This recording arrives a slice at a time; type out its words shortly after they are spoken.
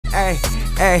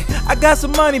Hey, hey, I got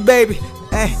some money, baby.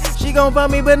 Hey, she gon'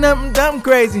 bump me, but nothing dumb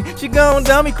crazy. She gon'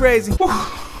 dumb me crazy.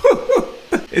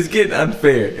 It's getting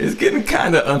unfair. It's getting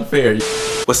kind of unfair.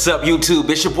 What's up, YouTube?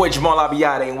 It's your boy Jamaal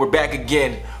Abiade, and we're back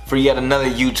again for yet another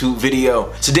YouTube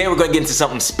video. Today we're gonna get into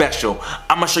something special.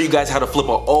 I'm gonna show you guys how to flip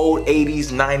an old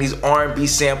 80s, 90s R&B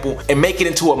sample and make it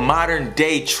into a modern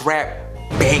day trap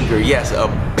banger. Yes, a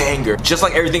banger. Just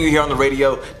like everything you hear on the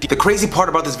radio. The crazy part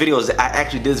about this video is that I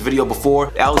actually did this video before.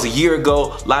 That was a year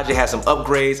ago. LADI had some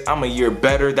upgrades. I'm a year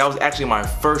better. That was actually my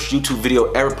first YouTube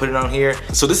video ever put it on here.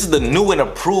 So this is the new and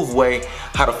approved way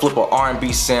how to flip an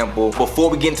R&B sample. Before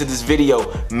we get into this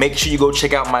video, make sure you go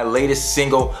check out my latest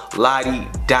single, LADI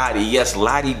DADI. Yes,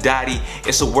 LADI DADI.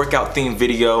 It's a workout themed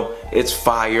video. It's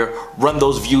fire. Run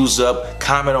those views up,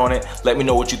 comment on it, let me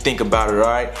know what you think about it,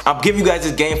 alright? I'm giving you guys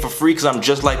this game for free because I'm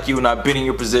just like you and I've been in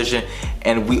your position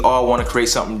and we all want to create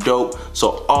something dope.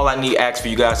 So all I need ask for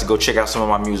you guys to go check out some of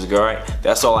my music, alright?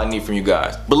 That's all I need from you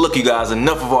guys. But look, you guys,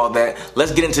 enough of all that.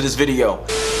 Let's get into this video.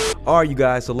 Alright, you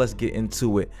guys, so let's get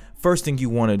into it. First thing you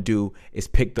want to do is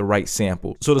pick the right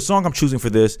sample. So the song I'm choosing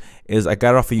for this is, I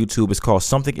got it off of YouTube. It's called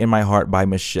Something in My Heart by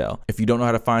Michelle. If you don't know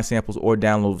how to find samples or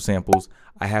download samples,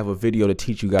 I have a video to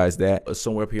teach you guys that. It's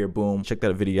somewhere up here, boom, check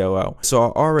that video out. So I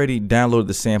already downloaded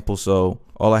the sample, so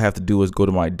all I have to do is go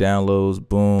to my downloads,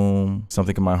 boom,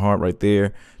 Something in My Heart right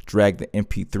there, drag the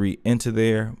MP3 into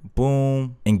there,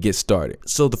 boom, and get started.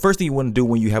 So the first thing you want to do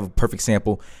when you have a perfect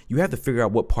sample, you have to figure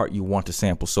out what part you want to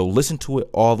sample. So listen to it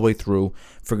all the way through,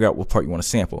 figure out what part you want to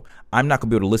sample. I'm not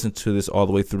gonna be able to listen to this all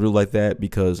the way through like that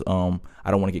because I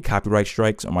don't want to get copyright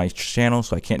strikes on my channel,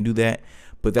 so I can't do that.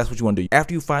 But that's what you want to do.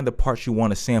 After you find the parts you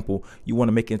want to sample, you want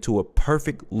to make it into a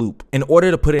perfect loop. In order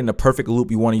to put it in a perfect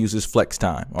loop, you want to use this flex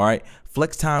time, all right?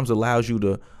 Flex times allows you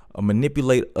to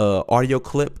manipulate an audio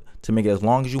clip to make it as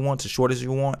long as you want, as short as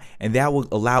you want, and that will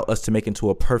allow us to make it into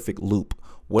a perfect loop.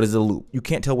 What is a loop? You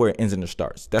can't tell where it ends and it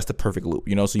starts. That's the perfect loop,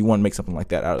 you know? So you want to make something like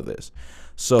that out of this.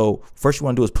 So first you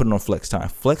want to do is put it on flex time.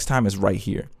 Flex time is right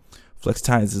here. Flex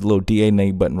time is this little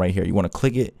DADI button right here. You want to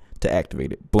click it to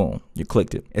activate it. Boom, you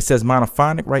clicked it. It says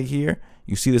monophonic right here.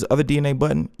 You see this other DADI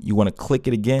button? You want to click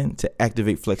it again to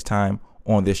activate flex time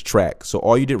on this track. So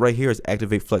all you did right here is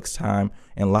activate flex time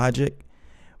in Logic,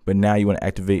 but now you want to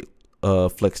activate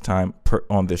flex time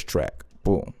on this track.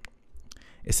 Boom.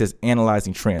 It says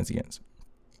analyzing transients.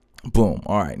 Boom.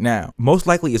 All right, now most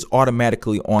likely it's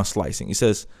automatically on slicing. It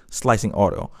says slicing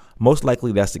auto. Most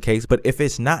likely that's the case, but if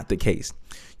it's not the case,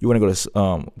 you want to go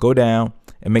to go down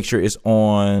and make sure it's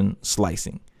on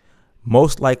slicing.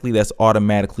 Most likely that's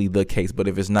automatically the case, but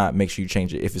if it's not, make sure you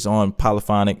change it. If it's on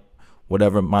polyphonic,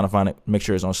 whatever, monophonic, make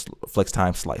sure it's on flex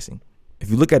time slicing. If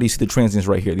you look at these, you see the transients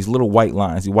right here, these little white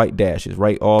lines, these white dashes,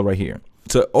 right, all right here.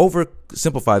 To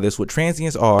oversimplify this, what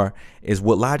transients are is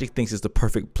what Logic thinks is the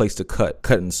perfect place to cut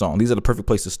in the song. These are the perfect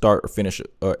place to start or finish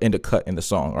or end a cut in the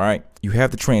song, all right? You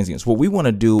have the transients. What we want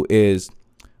to do is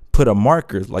put a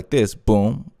marker like this,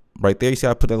 boom, right there. You see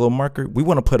how I put that little marker? We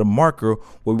want to put a marker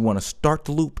where we want to start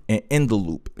the loop and end the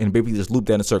loop, and basically just loop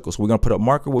that in a circle. So we're going to put a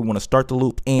marker where we want to start the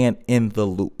loop and end the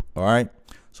loop, all right?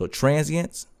 So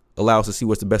transients allow us to see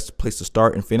what's the best place to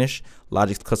start and finish.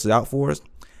 Logic cuts it out for us.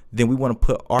 Then we want to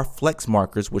put our flex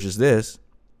markers, which is this.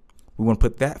 We want to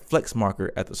put that flex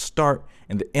marker at the start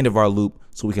and the end of our loop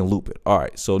so we can loop it. All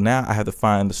right, so now I have to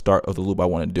find the start of the loop I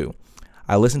want to do.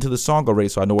 I listened to the song already,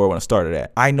 so I know where I want to start it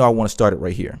at. I know I want to start it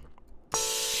right here.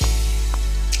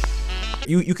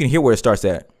 You can hear where it starts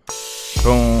at.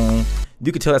 Boom.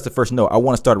 You can tell that's the first note. I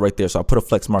want to start it right there, so I put a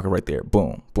flex marker right there.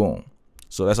 Boom, boom.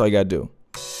 So that's all you got to do.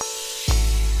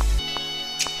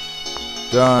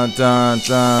 Dun, dun,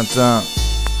 dun, dun.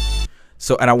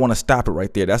 So, and I want to stop it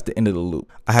right there. That's the end of the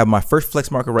loop. I have my first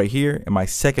flex marker right here and my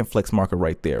second flex marker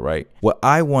right there, right? What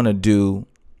I want to do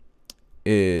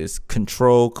is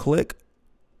control click,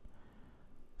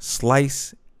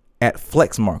 slice at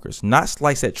flex markers, not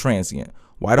slice at transient.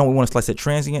 Why don't we want to slice at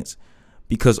transients?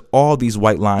 Because all these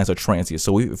white lines are transients.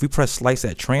 So if we press slice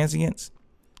at transients,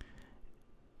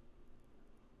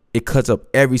 it cuts up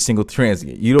every single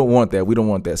transient. You don't want that. We don't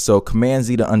want that. So Command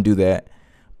Z to undo that.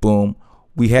 Boom.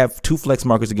 We have two flex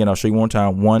markers again. I'll show you one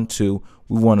time. 1, 2.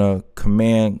 We want to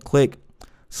command click,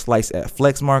 slice at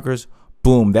flex markers.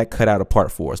 Boom, that cut out a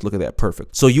part for us. Look at that,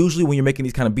 perfect. So usually when you're making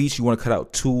these kind of beats, you want to cut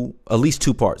out at least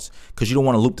two parts because you don't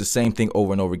want to loop the same thing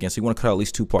over and over again. So you want to cut out at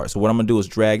least two parts. So what I'm going to do is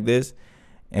drag this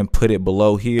and put it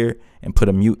below here and put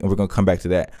a mute, and we're going to come back to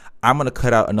that. I'm going to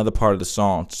cut out another part of the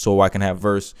song so I can have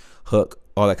verse, hook,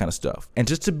 all that kind of stuff. And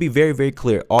just to be very, very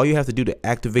clear, all you have to do to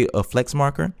activate a flex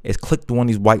marker is click the one of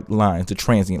these white lines, the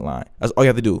transient line. That's all you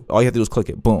have to do. All you have to do is click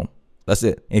it. Boom. That's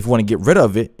it. And if you want to get rid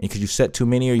of it because you set too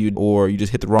many or you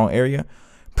just hit the wrong area,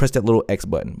 press that little X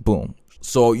button. Boom.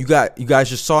 So you guys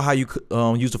just saw how you could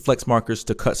use the flex markers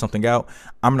to cut something out.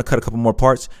 I'm gonna cut a couple more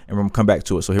parts and we're gonna come back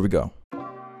to it. So here we go.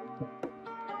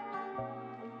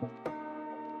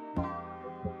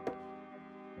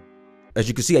 As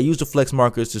you can see, I use the flex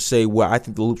markers to say where I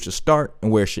think the loop should start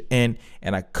and where it should end,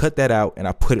 and I cut that out and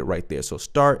I put it right there. So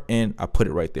start, end, I put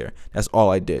it right there. That's all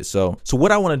I did. So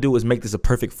what I want to do is make this a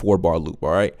perfect 4-bar loop. All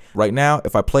right. Right now,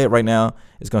 if I play it right now,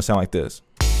 it's gonna sound like this.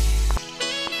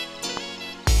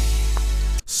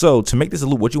 So to make this a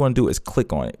loop, what you want to do is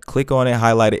click on it,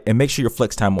 highlight it, and make sure your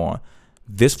flex time on.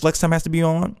 This flex time has to be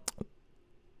on,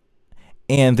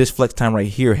 and this flex time right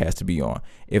here has to be on.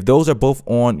 If those are both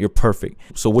on, you're perfect.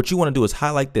 So what you want to do is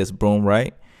highlight this, boom,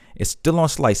 right? It's still on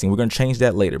slicing. We're going to change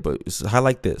that later, but it's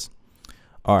highlight this.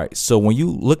 All right, so when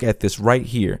you look at this right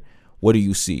here, what do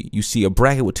you see? You see a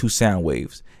bracket with 2 sound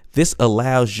waves. This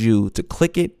allows you to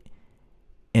click it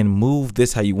and move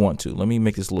this how you want to. Let me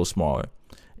make this a little smaller.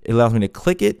 It allows me to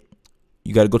click it.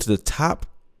 You got to go to the top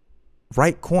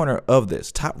right corner of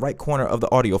this, top right corner of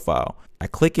the audio file. I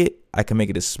click it. I can make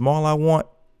it as small as I want,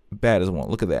 bad as I want.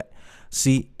 Look at that.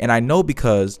 See, and I know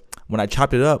because when I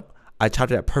chopped it up, I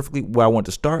chopped it at perfectly where I want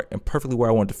to start and perfectly where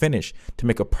I want to finish to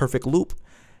make a perfect loop.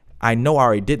 I know I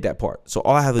already did that part. So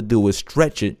all I have to do is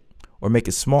stretch it or make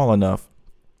it small enough,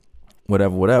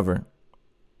 whatever.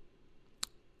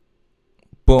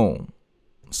 Boom.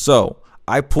 So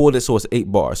I pulled it so it's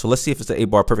 8 bars. So let's see if it's an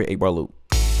 8-bar, perfect 8-bar loop.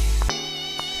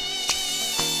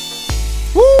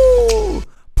 Woo!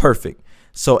 Perfect.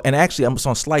 So, and actually I'm just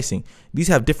on slicing. These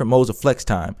have different modes of flex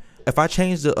time. If I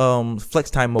change the flex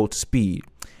time mode to speed,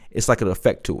 it's like an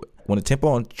effect to it. When the tempo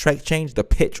on track change, the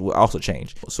pitch will also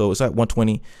change. So it's like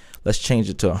 120. Let's change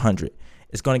it to 100.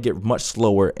 It's going to get much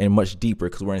slower and much deeper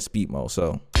because we're in speed mode.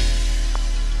 So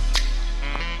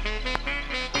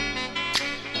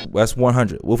that's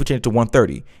 100. Well, if we change it to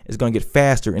 130, it's going to get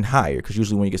faster and higher because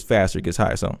usually when it gets faster, it gets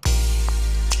higher. So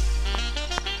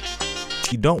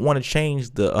you don't want to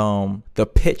change the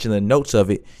pitch and the notes of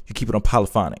it. You keep it on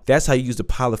polyphonic. That's how you use the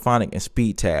polyphonic and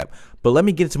speed tab. But let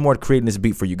me get into more creating this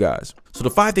beat for you guys. So the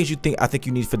 5 things I think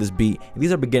you need for this beat.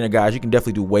 These are beginner guys. You can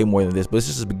definitely do way more than this, but it's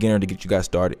just a beginner to get you guys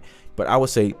started. But I would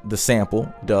say the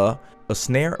sample, a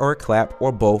snare or a clap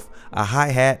or both, a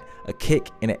hi-hat, a kick,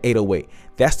 and an 808.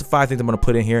 That's the 5 things I'm gonna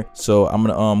put in here. So I'm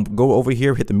gonna go over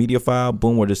here, hit the media file,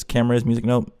 boom, where this camera is, music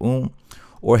note, boom,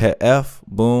 or hit F,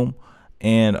 boom.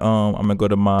 And I'm gonna go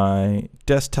to my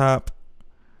desktop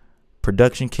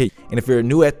production kit. And if you're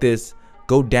new at this,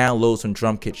 go download some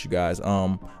drum kits, you guys.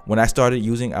 When I started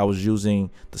I was using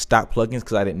the stock plugins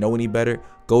because I didn't know any better.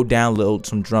 Go download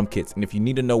some drum kits. And if you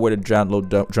need to know where to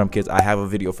download drum kits, I have a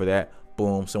video for that.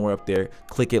 Boom, somewhere up there.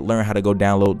 Click it, learn how to go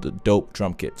download the dope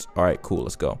drum kits. All right, cool,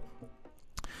 let's go.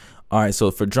 All right,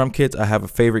 so for drum kits, I have a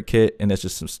favorite kit, and that's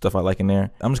just some stuff I like in there.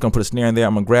 I'm just gonna put a snare in there.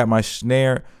 I'm gonna grab my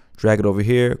snare, drag it over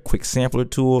here, quick sampler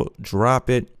tool, drop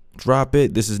it.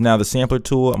 This is now the sampler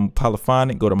tool. I'm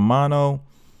polyphonic, go to mono,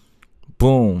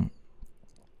 boom.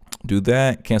 Do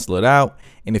that, cancel it out.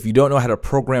 And if you don't know how to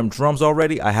program drums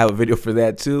already, I have a video for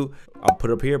that too. I'll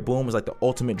put it up here, boom, it's like the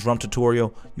ultimate drum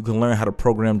tutorial. You can learn how to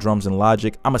program drums in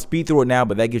Logic. I'm gonna speed through it now,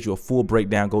 but that gives you a full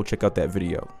breakdown. Go check out that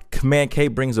video. Command K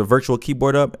brings a virtual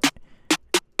keyboard up.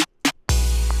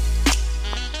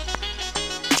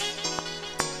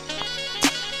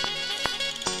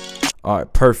 All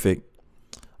right, perfect.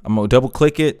 I'm gonna double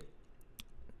click it.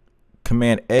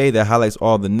 Command A, that highlights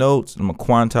all the notes. I'm gonna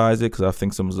quantize it because I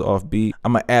think something's off beat.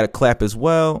 I'm gonna add a clap as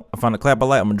well. I find a clap I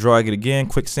like, I'm gonna drag it again,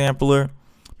 quick sampler.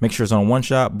 Make sure it's on one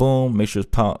shot, boom. Make sure it's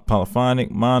polyphonic,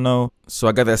 mono. So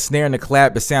I got that snare and the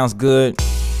clap, it sounds good.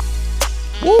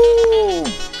 Woo!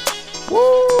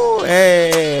 Woo!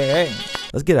 Hey!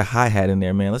 Let's get a hi-hat in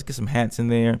there, man. Let's get some hats in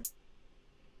there.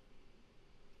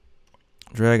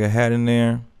 Drag a hat in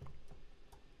there.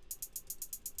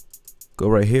 Go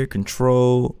right here,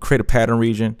 control, create a pattern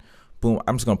region. Boom,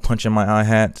 I'm just gonna punch in my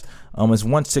hi-hats. It's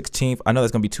 1/16. I know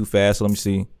that's gonna be too fast, so let me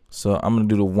see. So I'm gonna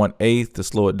do the 1/8 to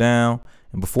slow it down.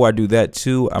 And before I do that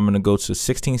too, I'm gonna go to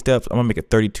 16 steps. I'm gonna make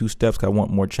it 32 steps because I want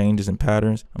more changes and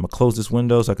patterns. I'm gonna close this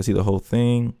window so I can see the whole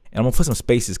thing. And I'm gonna put some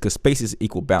spaces because spaces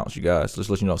equal bounce, you guys. Just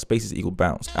let you know, spaces equal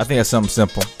bounce. I think that's something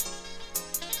simple.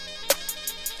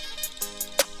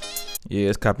 Yeah,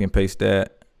 let's copy and paste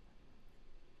that.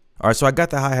 All right, so I got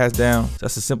the hi-hats down.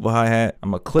 That's a simple hi-hat. I'm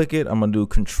gonna click it. I'm gonna do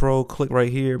control, click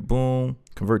right here, boom.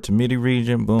 Convert to MIDI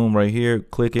region, boom, right here.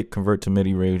 Click it, convert to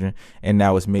MIDI region. And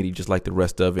now it's MIDI just like the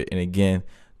rest of it. And again,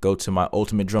 go to my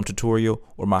ultimate drum tutorial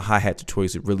or my hi-hat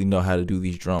tutorials to really know how to do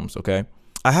these drums, okay?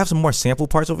 I have some more sample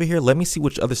parts over here. Let me see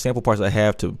which other sample parts I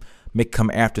have to make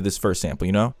come after this first sample,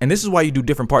 you know? And this is why you do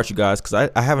different parts, you guys, because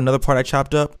I have another part I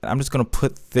chopped up. I'm just gonna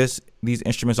put these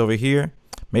instruments over here.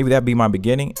 Maybe that'd be my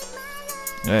beginning.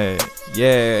 Hey,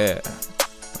 yeah.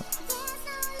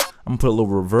 I'm gonna put a little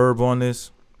reverb on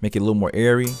this, make it a little more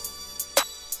airy.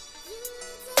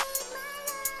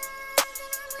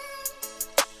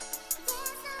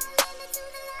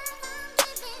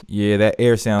 Yeah, that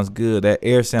air sounds good. That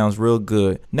air sounds real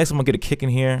good. Next, I'm gonna get a kick in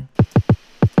here.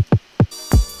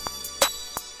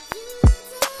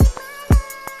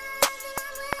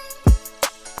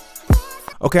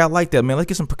 Okay, I like that, man. Let's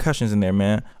get some percussions in there,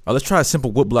 man. Let's try a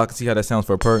simple whoop block and see how that sounds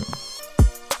for a perk.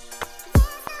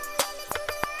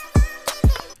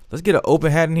 Let's get an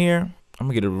open hat in here. I'm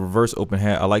gonna get a reverse open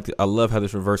hat. I like it. I love how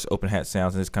this reverse open hat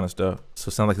sounds and this kind of stuff. So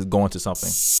it sounds like it's going to something.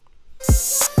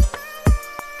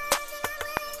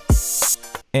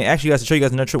 And actually, guys, to show you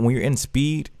guys another trick, when you're in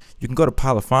speed, you can go to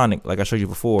polyphonic, like I showed you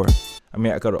before. I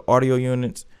mean, I go to audio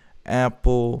units,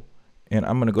 Apple, and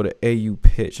I'm gonna go to AU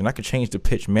pitch, and I can change the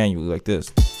pitch manually like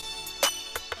this.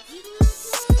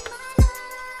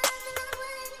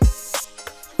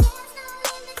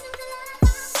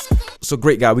 So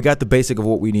great, guy, we got the basic of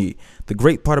what we need. The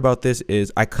great part about this is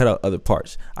I cut out other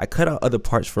parts. I cut out other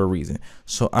parts for a reason.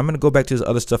 So I'm gonna go back to this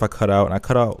other stuff I cut out, and I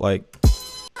cut out like,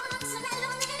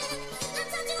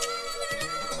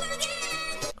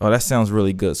 oh, that sounds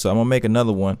really good. So I'm gonna make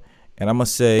another one, and I'm gonna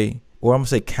say, or I'm gonna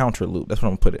say counter loop. That's what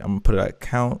I'm gonna put it. I'm gonna put it at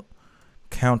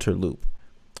counter loop.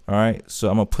 All right. So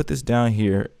I'm gonna put this down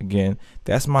here again.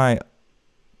 That's my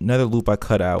another loop I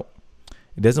cut out.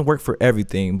 It doesn't work for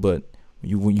everything, but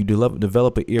when you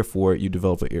develop an ear for it, you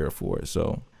develop an ear for it.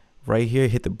 So right here,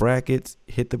 hit the brackets.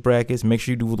 Make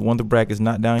sure you do one of the brackets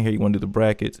not down here. You want to do the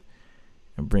brackets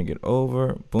and bring it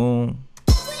over. Boom.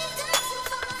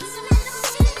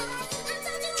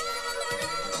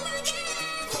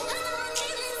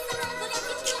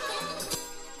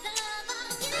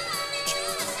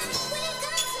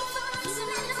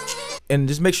 And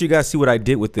just make sure you guys see what I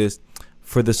did with this.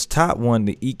 For this top one,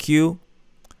 the EQ,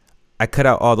 I cut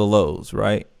out all the lows,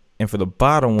 right? And for the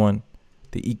bottom one,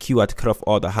 the EQ, I cut off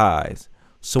all the highs.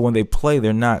 So when they play,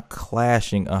 they're not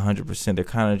clashing 100%. They're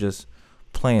kind of just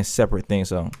playing separate things.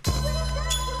 So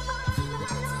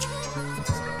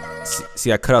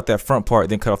see, I cut out that front part,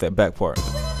 then cut off that back part.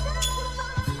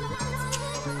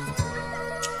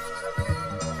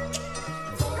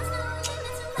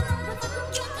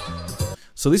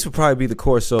 So these would probably be the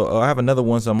chorus. So I have another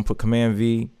one, so I'm gonna put Command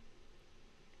V,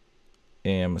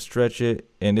 and I'm gonna stretch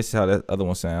it, and this is how that other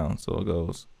one sounds. So it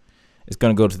goes, it's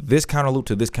gonna go to this counter loop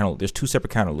to this counter loop. There's two separate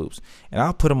counter loops, and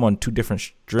I'll put them on two different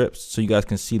strips so you guys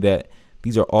can see that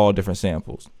these are all different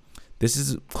samples. This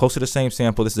is close to the same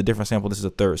sample. This is a different sample. This is a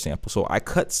third sample. So I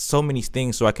cut so many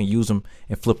things so I can use them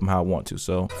and flip them how I want to.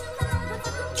 So.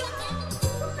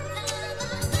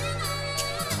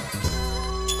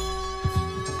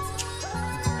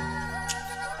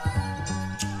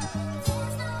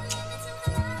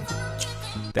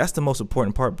 That's the most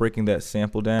important part, breaking that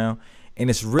sample down. And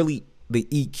it's really the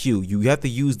EQ. You have to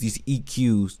use these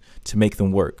EQs to make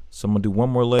them work. So I'm gonna do one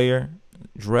more layer,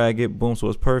 drag it, boom, so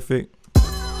it's perfect.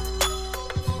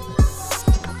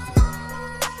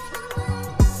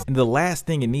 And the last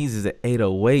thing it needs is an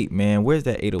 808, man. Where's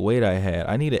that 808 I had?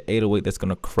 I need an 808 that's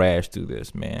gonna crash through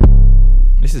this, man.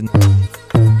 This is...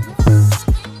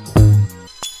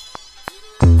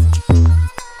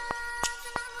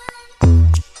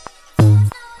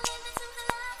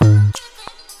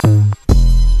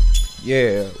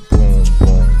 Yeah, boom,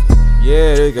 boom.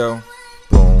 Yeah, there you go.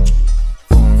 Boom,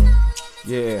 boom.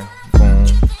 Yeah, boom.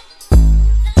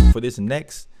 For this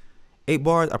next 8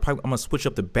 bars, I'm gonna switch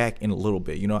up the back end a little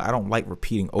bit. You know, I don't like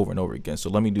repeating over and over again. So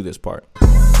let me do this part.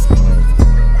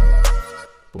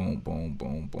 Boom, boom,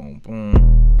 boom, boom,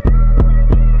 boom.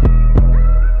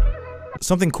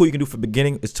 Something cool you can do for the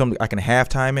beginning is something I can half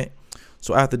time it.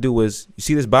 So what I have to do is, you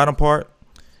see this bottom part?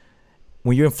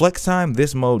 When you're in flex time,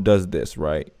 this mode does this,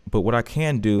 right? But what I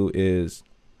can do is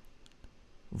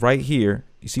right here,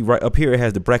 you see right up here, it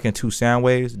has the bracket and 2 sound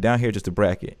waves. Down here, just the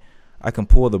bracket. I can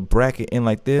pull the bracket in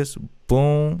like this,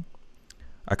 boom.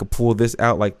 I can pull this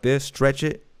out like this, stretch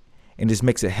it, and this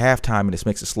makes it halftime and this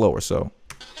makes it slower. So.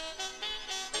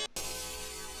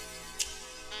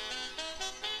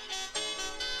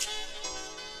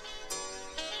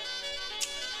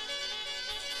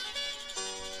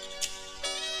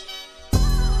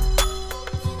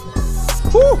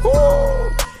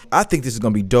 I think this is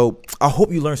gonna be dope. I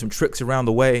hope you learn some tricks around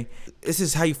the way. This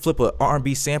is how you flip a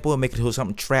R&B sample and make it to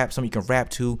something trap, something you can rap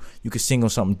to, you can sing on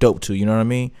something dope to, you know what I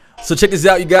mean? So check this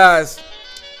out, you guys.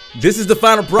 This is the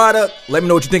final product. Let me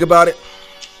know what you think about it.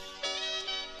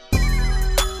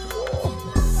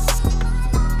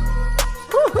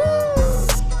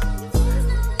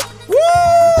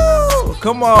 Woo!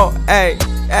 Come on, hey,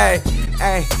 hey,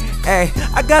 hey, hey.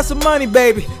 I got some money,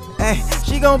 baby. Hey,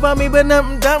 she gon' fuck me, but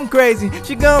nothing crazy.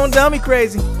 She gon' dumb me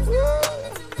crazy. Woo!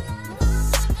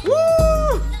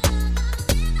 Woo!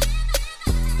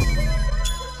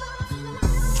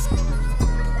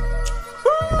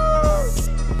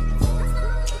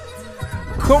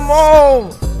 Come on!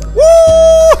 Woo!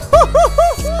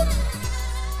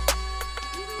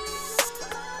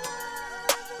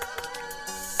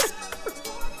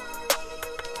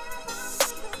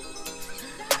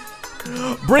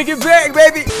 Bring it back,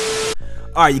 baby!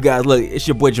 Alright, you guys, look, it's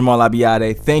your boy Jamaal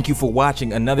Abiade. Thank you for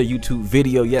watching another YouTube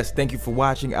video. Yes, thank you for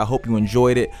watching. I hope you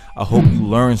enjoyed it. I hope you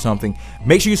learned something.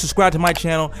 Make sure you subscribe to my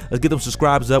channel. Let's get them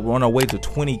subscribers up. We're on our way to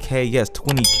 20K. Yes,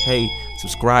 20K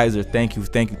subscribers. Thank you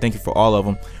for all of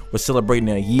them. We're celebrating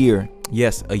a year.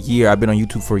 Yes, a year. I've been on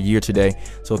YouTube for a year today.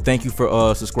 So thank you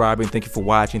for subscribing. Thank you for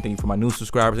watching. Thank you for my new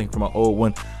subscribers. Thank you for my old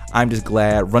one. I'm just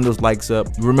glad. Run those likes up.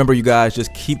 Remember, you guys,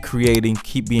 just keep creating,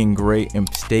 keep being great,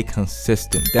 and stay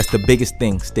consistent. That's the biggest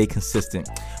thing. Stay consistent.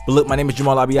 But look, my name is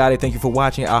Jamaal Abiade. Thank you for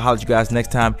watching. I'll holler at you guys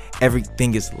next time.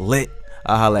 Everything is lit.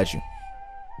 I'll holler at you.